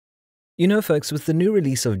You know, folks, with the new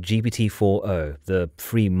release of GPT-4o, the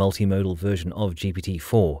free multimodal version of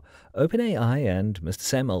GPT-4, OpenAI and Mr.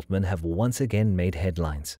 Sam Altman have once again made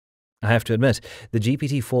headlines. I have to admit, the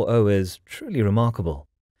GPT-4o is truly remarkable.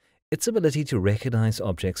 Its ability to recognize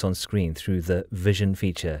objects on screen through the vision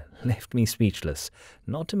feature left me speechless,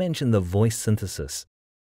 not to mention the voice synthesis.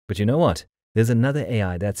 But you know what? There's another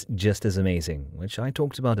AI that's just as amazing, which I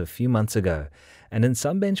talked about a few months ago, and in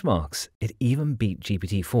some benchmarks, it even beat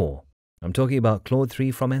GPT-4. I'm talking about Claude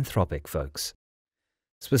 3 from Anthropic, folks.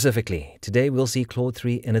 Specifically, today we'll see Claude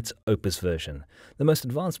 3 in its Opus version, the most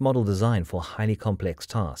advanced model designed for highly complex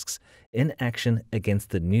tasks, in action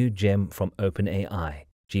against the new gem from OpenAI,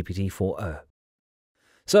 GPT-4o.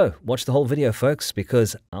 So, watch the whole video, folks,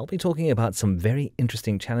 because I'll be talking about some very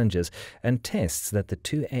interesting challenges and tests that the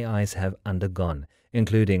two AIs have undergone,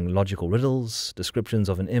 including logical riddles, descriptions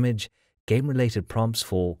of an image, game-related prompts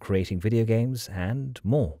for creating video games, and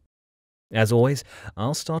more. As always,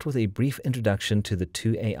 I'll start with a brief introduction to the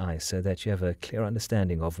two AIs so that you have a clear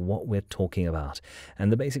understanding of what we're talking about and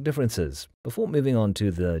the basic differences before moving on to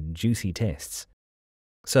the juicy tests.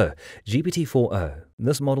 So, GPT-4o.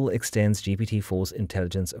 This model extends GPT-4's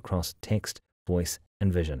intelligence across text, voice,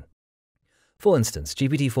 and vision. For instance,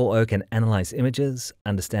 GPT-4o can analyze images,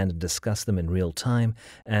 understand and discuss them in real time,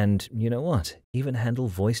 and, you know what, even handle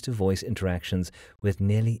voice-to-voice interactions with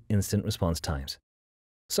nearly instant response times.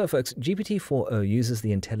 So folks, GPT-4o uses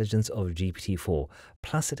the intelligence of GPT-4,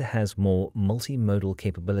 plus it has more multimodal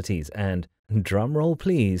capabilities and, drumroll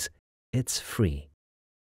please, it's free.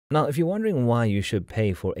 Now, if you're wondering why you should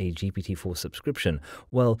pay for a GPT-4 subscription,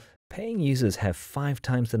 well, paying users have 5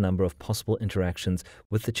 times the number of possible interactions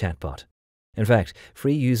with the chatbot. In fact,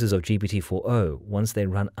 free users of GPT-4o, once they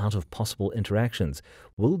run out of possible interactions,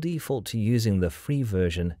 will default to using the free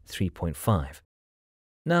version 3.5.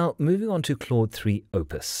 Now, moving on to Claude 3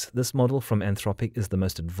 Opus. This model from Anthropic is the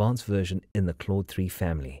most advanced version in the Claude 3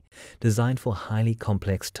 family, designed for highly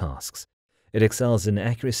complex tasks. It excels in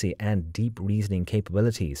accuracy and deep reasoning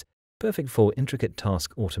capabilities, perfect for intricate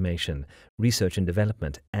task automation, research and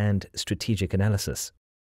development, and strategic analysis.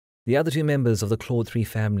 The other two members of the Claude 3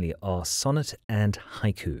 family are Sonnet and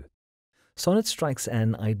Haiku. Sonnet strikes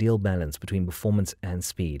an ideal balance between performance and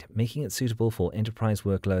speed, making it suitable for enterprise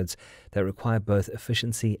workloads that require both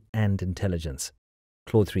efficiency and intelligence.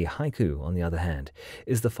 Claude 3 Haiku, on the other hand,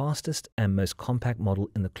 is the fastest and most compact model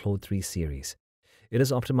in the Claude 3 series. It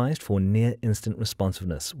is optimized for near-instant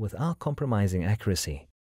responsiveness without compromising accuracy.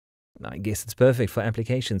 I guess it's perfect for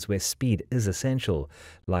applications where speed is essential,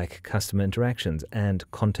 like customer interactions and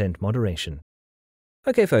content moderation.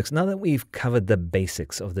 Okay, folks, now that we've covered the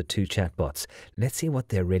basics of the two chatbots, let's see what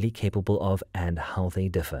they're really capable of and how they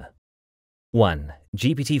differ. 1.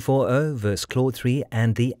 GPT-4o versus Claude 3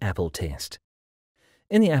 and the Apple test.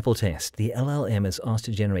 In the Apple test, the LLM is asked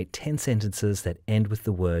to generate 10 sentences that end with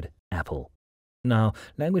the word Apple. Now,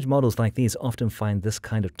 language models like these often find this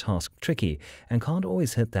kind of task tricky and can't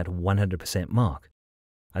always hit that 100% mark.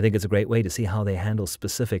 I think it's a great way to see how they handle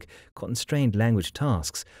specific, constrained language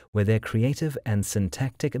tasks where their creative and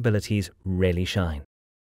syntactic abilities really shine.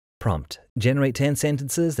 Prompt: generate 10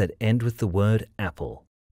 sentences that end with the word Apple.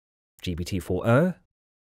 GPT-4o,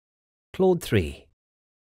 Claude 3.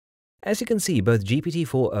 As you can see, both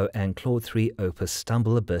GPT-4o and Claude 3 Opus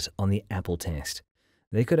stumble a bit on the Apple test.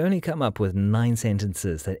 They could only come up with 9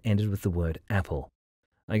 sentences that ended with the word Apple.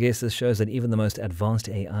 I guess this shows that even the most advanced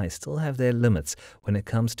AI still have their limits when it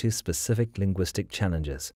comes to specific linguistic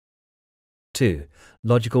challenges. 2.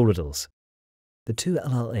 Logical riddles. The two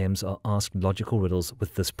LLMs are asked logical riddles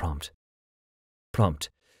with this prompt. Prompt: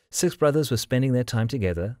 6 brothers were spending their time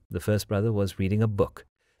together. The first brother was reading a book.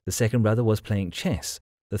 The second brother was playing chess.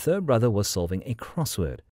 The third brother was solving a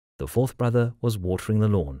crossword. The fourth brother was watering the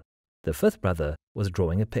lawn. The fifth brother was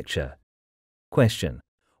drawing a picture. Question: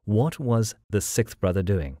 what was the 6th brother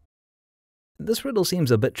doing? This riddle seems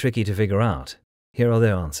a bit tricky to figure out. Here are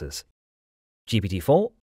their answers.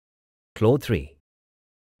 GPT-4, Claude 3.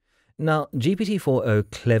 Now, GPT-4o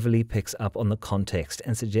cleverly picks up on the context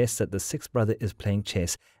and suggests that the 6th brother is playing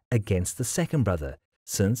chess against the second brother,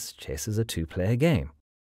 since chess is a 2-player game.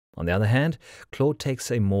 On the other hand, Claude takes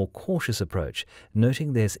a more cautious approach,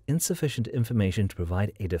 noting there's insufficient information to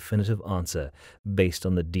provide a definitive answer based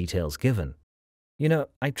on the details given. You know,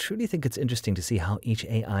 I truly think it's interesting to see how each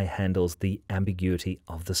AI handles the ambiguity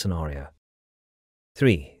of the scenario.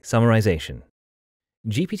 3. Summarization.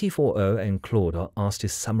 GPT-4o and Claude are asked to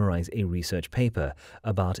summarize a research paper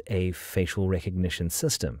about a facial recognition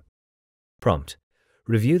system. Prompt: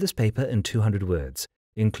 review this paper in 200 words,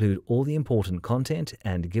 include all the important content,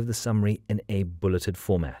 and give the summary in a bulleted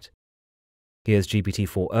format. Here's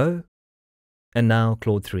GPT-4o, And now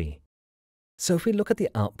Claude 3. So if we look at the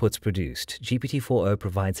outputs produced, GPT-4o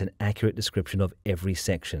provides an accurate description of every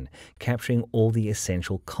section, capturing all the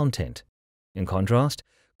essential content. In contrast,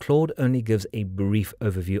 Claude only gives a brief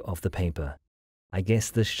overview of the paper. I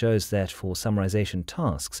guess this shows that for summarization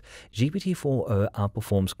tasks, GPT-4o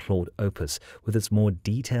outperforms Claude Opus with its more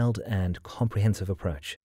detailed and comprehensive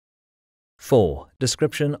approach. 4.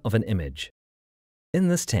 Description of an image. In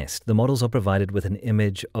this test, the models are provided with an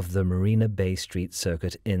image of the Marina Bay Street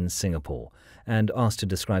circuit in Singapore and asked to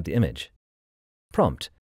describe the image. Prompt: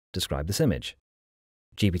 describe this image.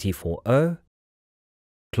 GPT-4o,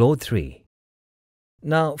 Claude 3.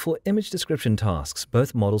 Now, for image description tasks,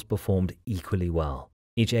 both models performed equally well.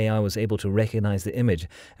 Each AI was able to recognize the image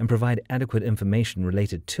and provide adequate information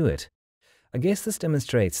related to it. I guess this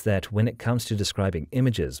demonstrates that when it comes to describing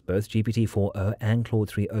images, both GPT-4o and Claude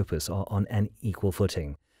 3 Opus are on an equal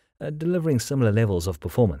footing, delivering similar levels of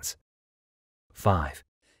performance. 5.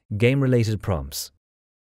 Game-related prompts.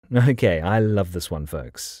 Okay, I love this one,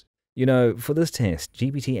 folks. You know, for this test,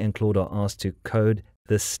 GPT and Claude are asked to code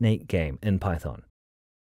the snake game in Python.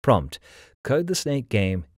 Prompt: code the snake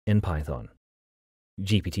game in Python.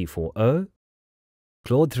 GPT-4o,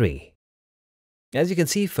 Claude 3. As you can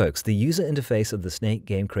see, folks, the user interface of the snake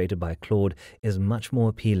game created by Claude is much more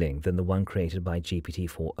appealing than the one created by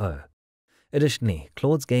GPT-4o. Additionally,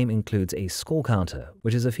 Claude's game includes a score counter,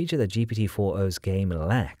 which is a feature that GPT-4o's game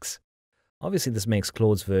lacks. Obviously, this makes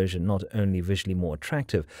Claude's version not only visually more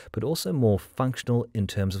attractive, but also more functional in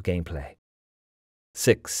terms of gameplay.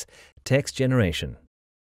 6. Text generation.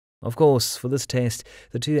 Of course, for this test,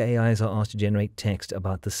 the two AIs are asked to generate text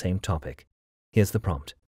about the same topic. Here's the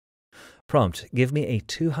prompt. Prompt: give me a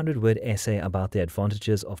 200-word essay about the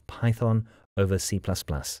advantages of Python over C++.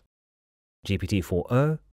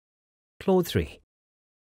 GPT-4o, Claude 3.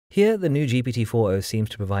 Here, the new GPT-4o seems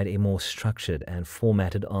to provide a more structured and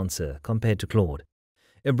formatted answer compared to Claude.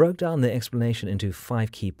 It broke down the explanation into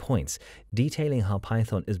 5 key points, detailing how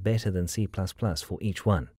Python is better than C++ for each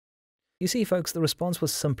one. You see, folks, the response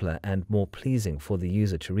was simpler and more pleasing for the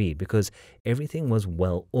user to read because everything was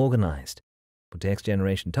well organized. For text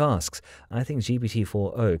generation tasks, I think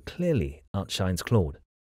GPT-4o clearly outshines Claude.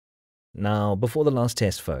 Now, before the last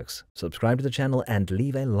test, folks, subscribe to the channel and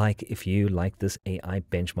leave a like if you like this AI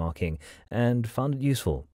benchmarking and found it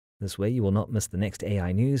useful. This way you will not miss the next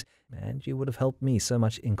AI news, and you would have helped me so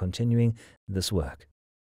much in continuing this work.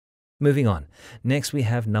 Moving on, next we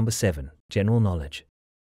have number 7, general knowledge.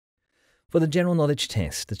 For the general knowledge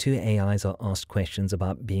test, the two AIs are asked questions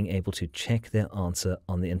about being able to check their answer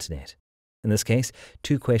on the internet. In this case,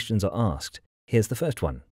 2 questions are asked. Here's the first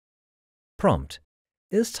one. Prompt: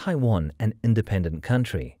 is Taiwan an independent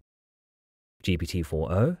country?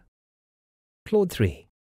 GPT-4o, Claude 3.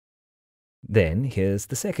 Then here's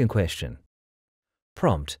the second question.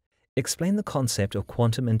 Prompt: explain the concept of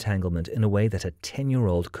quantum entanglement in a way that a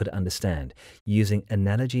 10-year-old could understand, using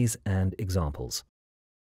analogies and examples.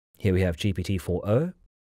 Here we have GPT-4o,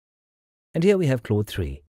 and here we have Claude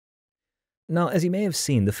 3. Now, as you may have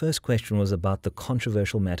seen, the first question was about the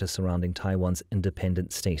controversial matter surrounding Taiwan's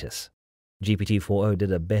independent status. GPT-4o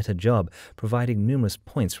did a better job providing numerous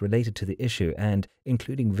points related to the issue and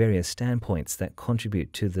including various standpoints that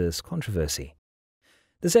contribute to this controversy.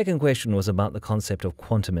 The second question was about the concept of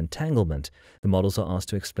quantum entanglement. The models are asked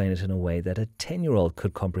to explain it in a way that a 10-year-old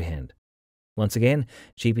could comprehend. Once again,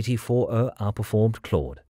 GPT-4o outperformed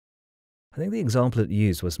Claude. I think the example it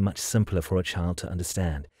used was much simpler for a child to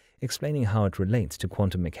understand, explaining how it relates to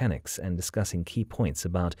quantum mechanics and discussing key points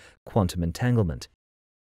about quantum entanglement.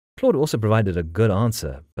 Claude also provided a good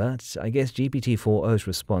answer, but I guess GPT-4o's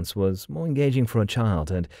response was more engaging for a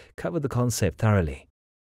child and covered the concept thoroughly.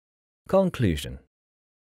 Conclusion.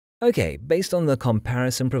 Okay, based on the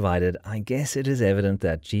comparison provided, I guess it is evident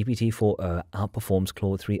that GPT-4o outperforms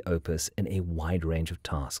Claude 3 Opus in a wide range of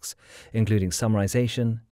tasks, including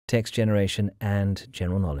summarization, text generation, and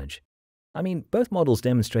general knowledge. I mean, both models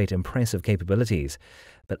demonstrate impressive capabilities,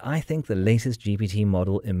 but I think the latest GPT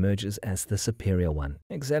model emerges as the superior one,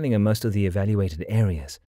 excelling in most of the evaluated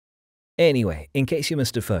areas. Anyway, in case you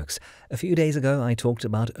missed it, folks, a few days ago I talked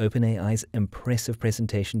about OpenAI's impressive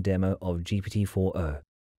presentation demo of GPT-4o.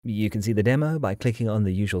 You can see the demo by clicking on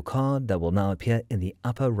the usual card that will now appear in the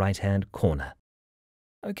upper right-hand corner.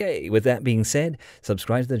 Okay, with that being said,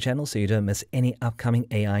 subscribe to the channel so you don't miss any upcoming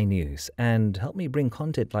AI news, and help me bring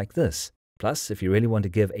content like this. Plus, if you really want to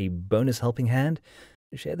give a bonus helping hand,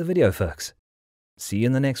 share the video, folks. See you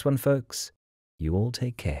in the next one, folks. You all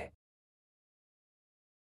take care.